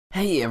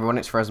Hey everyone,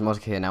 it's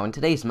phrasmotica here. Now in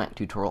today's Mac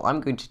tutorial I'm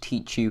going to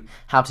teach you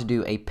how to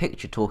do a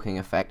picture talking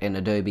effect in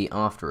Adobe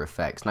After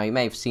Effects. Now you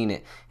may have seen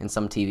it in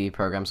some TV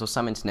programs or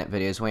some internet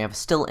videos where you have a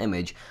still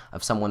image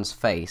of someone's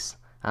face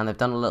and they've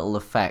done a little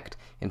effect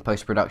in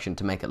post-production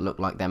to make it look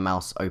like their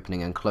mouth's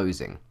opening and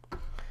closing.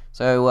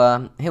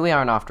 So here we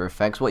are in After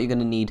Effects. What you're going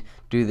to need to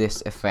do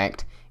this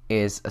effect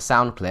is a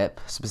sound clip,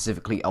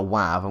 specifically a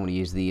WAV. I'm going to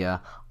use the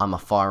I'm a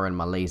fire in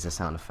my laser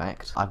sound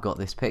effect. I've got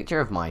this picture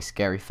of my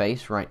scary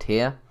face right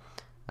here.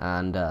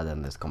 And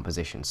then there's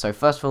composition. So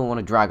first of all, we want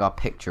to drag our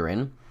picture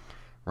in,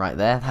 right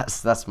there.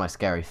 That's my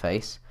scary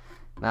face.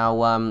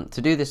 Now,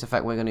 to do this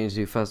effect, what we're going to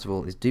do first of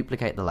all is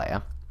duplicate the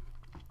layer.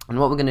 And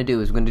what we're going to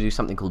do is we're going to do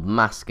something called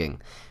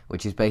masking,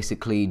 which is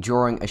basically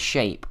drawing a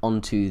shape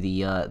onto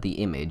the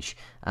image,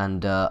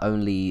 and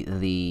only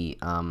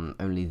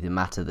the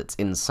matter that's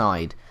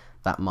inside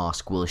that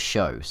mask will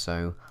show.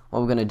 So what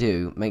we're going to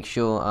do, make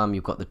sure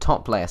you've got the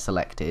top layer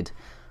selected.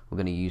 We're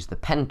going to use the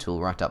pen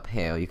tool right up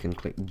here, or you can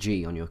click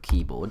G on your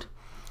keyboard.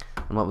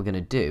 And what we're going to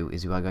do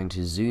is we are going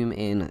to zoom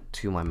in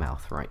to my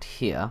mouth right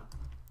here,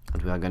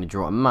 and we are going to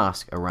draw a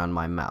mask around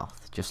my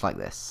mouth, just like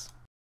this.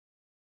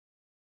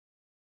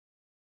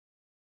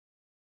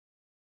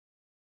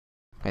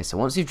 Okay, so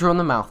once you've drawn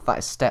the mouth, that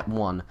is step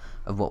one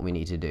of what we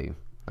need to do.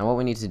 And what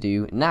we need to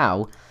do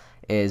now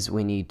is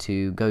we need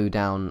to go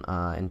down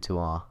into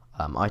our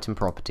item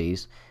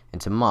properties,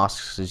 into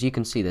masks. As you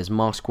can see, there's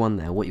mask 1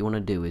 there. What you want to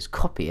do is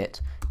copy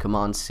it,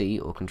 Command C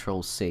or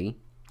Control C,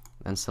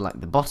 and select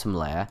the bottom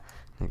layer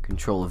and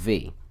Control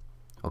V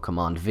or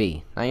Command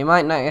V. Now you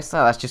might notice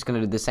that's just going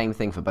to do the same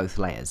thing for both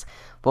layers.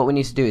 What we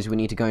need to do is we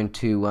need to go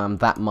into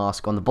that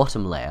mask on the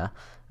bottom layer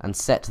and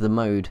set the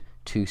mode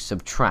to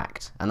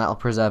subtract, and that'll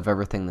preserve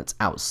everything that's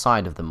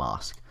outside of the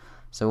mask.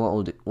 So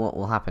what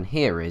will happen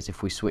here is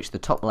if we switch the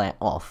top layer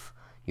off,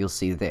 you'll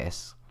see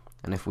this,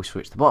 and if we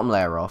switch the bottom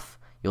layer off,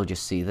 you'll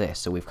just see this.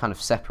 So we've kind of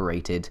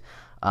separated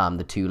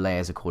the two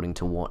layers according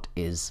to what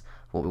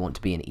we want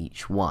to be in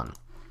each one.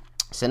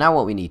 So now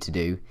what we need to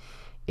do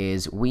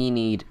is we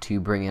need to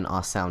bring in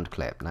our sound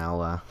clip.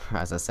 Now,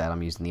 as I said,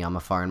 I'm using the I'm a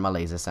fire in my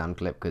laser sound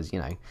clip because, you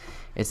know,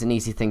 it's an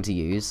easy thing to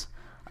use.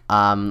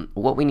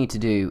 What we need to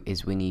do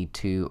is we need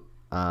to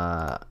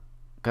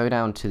go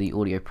down to the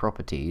audio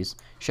properties,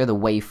 show the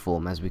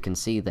waveform as we can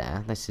see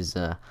there. This is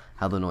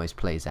how the noise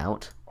plays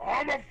out.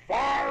 I'm a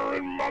fire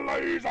in my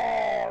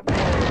laser!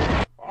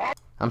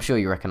 I'm sure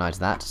you recognize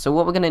that. So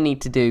what we're going to need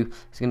to do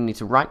is we're going to need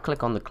to right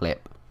click on the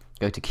clip,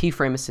 go to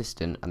Keyframe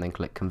Assistant, and then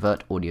click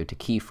Convert Audio to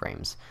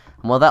Keyframes.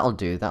 And what that'll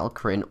do, that'll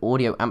create an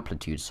audio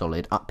amplitude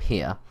solid up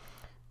here.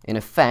 In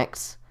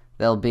Effects,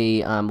 there'll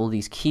be all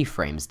these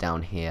keyframes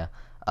down here,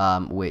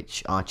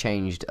 which are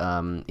changed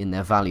in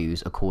their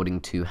values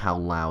according to how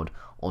loud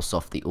or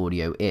soft the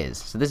audio is.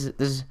 So this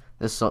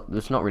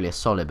is not really a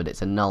solid, but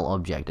it's a null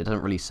object. It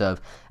doesn't really serve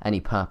any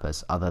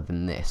purpose other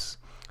than this.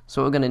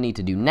 So what we're going to need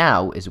to do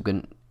now is we're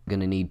going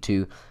to need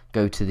to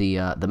go to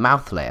the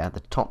mouth layer,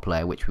 the top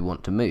layer, which we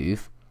want to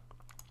move.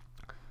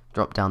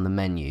 Drop down the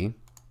menu.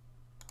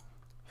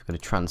 We've got to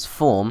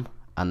transform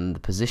and the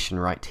position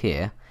right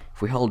here.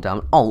 If we hold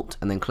down Alt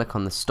and then click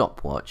on the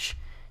stopwatch,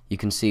 you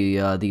can see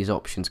these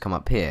options come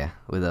up here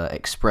with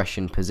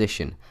expression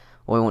position.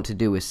 What we want to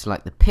do is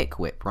select the pick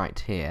whip right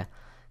here,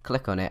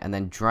 click on it, and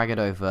then drag it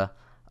over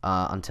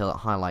until it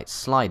highlights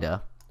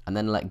slider, and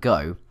then let go,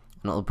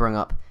 and it'll bring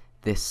up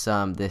this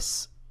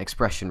this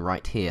expression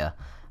right here.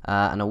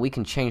 And we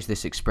can change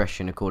this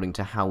expression according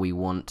to how we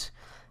want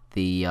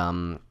the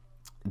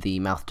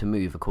mouth to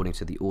move according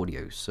to the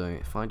audio. So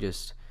if I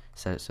just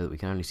set it so that we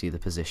can only see the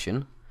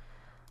position,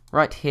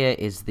 right here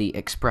is the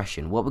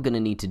expression. What we're going to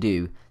need to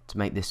do to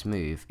make this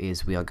move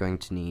is we are going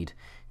to need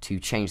to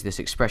change this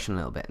expression a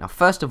little bit. Now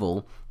first of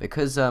all,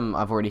 because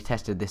I've already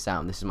tested this out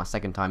and this is my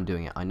second time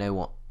doing it, I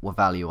know what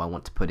value I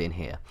want to put in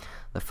here.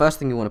 The first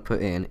thing you want to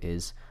put in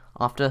is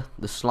after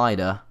the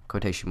slider,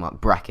 quotation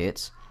mark,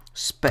 brackets,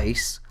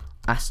 space,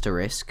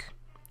 asterisk,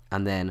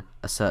 and then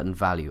a certain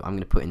value. I'm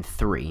going to put in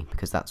 3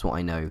 because that's what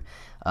I know.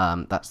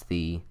 That's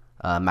the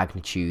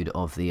magnitude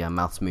of the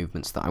mouth's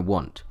movements that I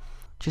want.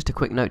 Just a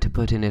quick note to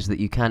put in is that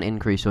you can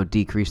increase or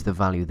decrease the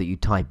value that you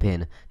type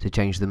in to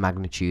change the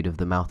magnitude of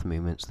the mouth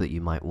movements that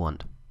you might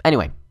want.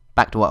 Anyway,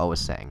 back to what I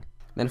was saying.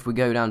 Then if we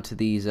go down to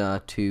these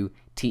two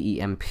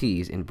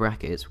TEMPs in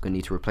brackets, we're going to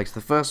need to replace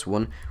the first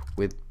one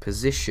with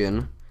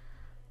position,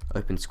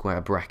 open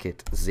square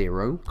bracket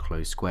 0,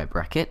 close square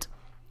bracket.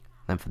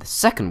 Then for the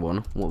second one,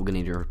 what we're going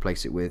to need to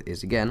replace it with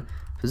is, again,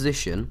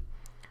 position,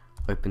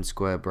 open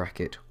square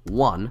bracket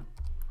 1,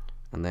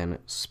 and then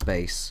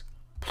space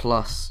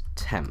plus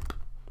temp.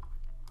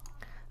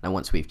 Now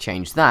once we've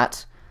changed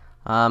that,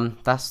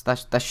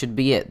 that should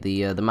be it.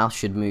 The mouse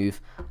should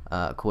move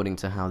according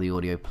to how the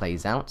audio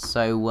plays out.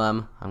 So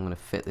I'm going to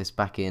fit this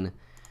back in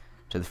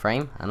to the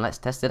frame and let's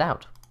test it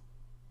out.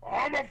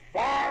 I'm a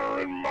fire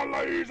in my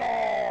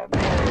laser!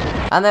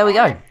 And there we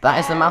go. That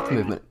is the mouth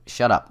movement.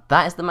 Shut up.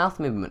 That is the mouth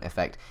movement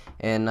effect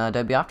in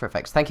Adobe After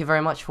Effects. Thank you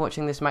very much for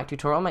watching this Mac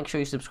tutorial. Make sure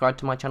you subscribe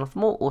to my channel for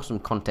more awesome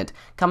content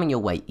coming your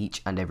way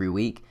each and every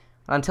week.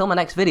 And until my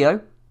next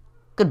video,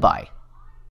 Goodbye.